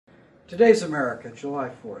Today's America,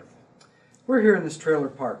 July 4th. We're here in this trailer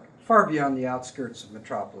park, far beyond the outskirts of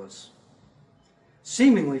Metropolis,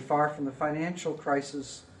 seemingly far from the financial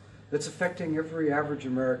crisis that's affecting every average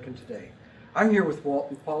American today. I'm here with Walt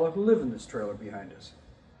and Paula, who live in this trailer behind us.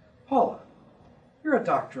 Paula, you're a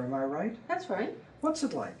doctor, am I right? That's right. What's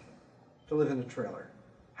it like to live in a trailer?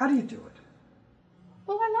 How do you do it?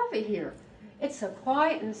 Well, I love it here. It's so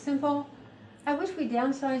quiet and simple. I wish we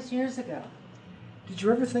downsized years ago. Did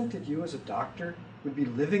you ever think that you as a doctor would be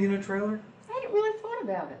living in a trailer? I hadn't really thought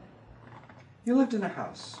about it. You lived in a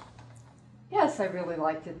house. Yes, I really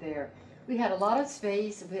liked it there. We had a lot of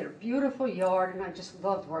space, we had a beautiful yard, and I just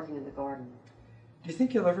loved working in the garden. Do you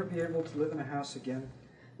think you'll ever be able to live in a house again?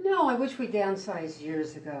 No, I wish we downsized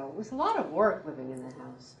years ago. It was a lot of work living in the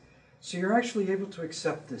house. So you're actually able to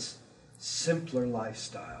accept this simpler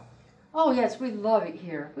lifestyle. Oh yes, we love it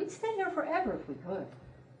here. We'd stay here forever if we could.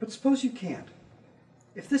 But suppose you can't.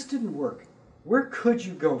 If this didn't work, where could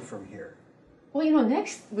you go from here? Well, you know,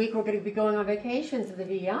 next week we're going to be going on vacation to the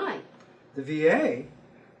VI. The VA?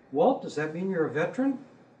 Walt, does that mean you're a veteran?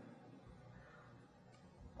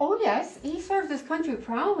 Oh yes, he served his country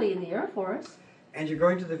proudly in the Air Force. And you're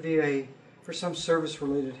going to the VA for some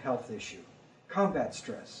service-related health issue, combat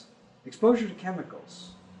stress, exposure to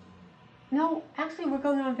chemicals. No, actually we're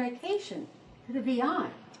going on vacation to the VI.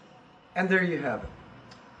 And there you have it.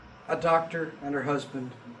 A doctor and her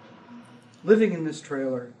husband living in this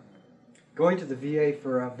trailer, going to the VA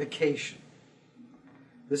for a vacation.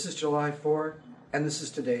 This is July 4th, and this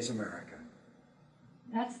is today's America.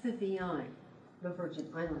 That's the VI, the Virgin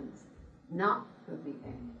Islands, not the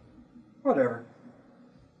VA. Whatever.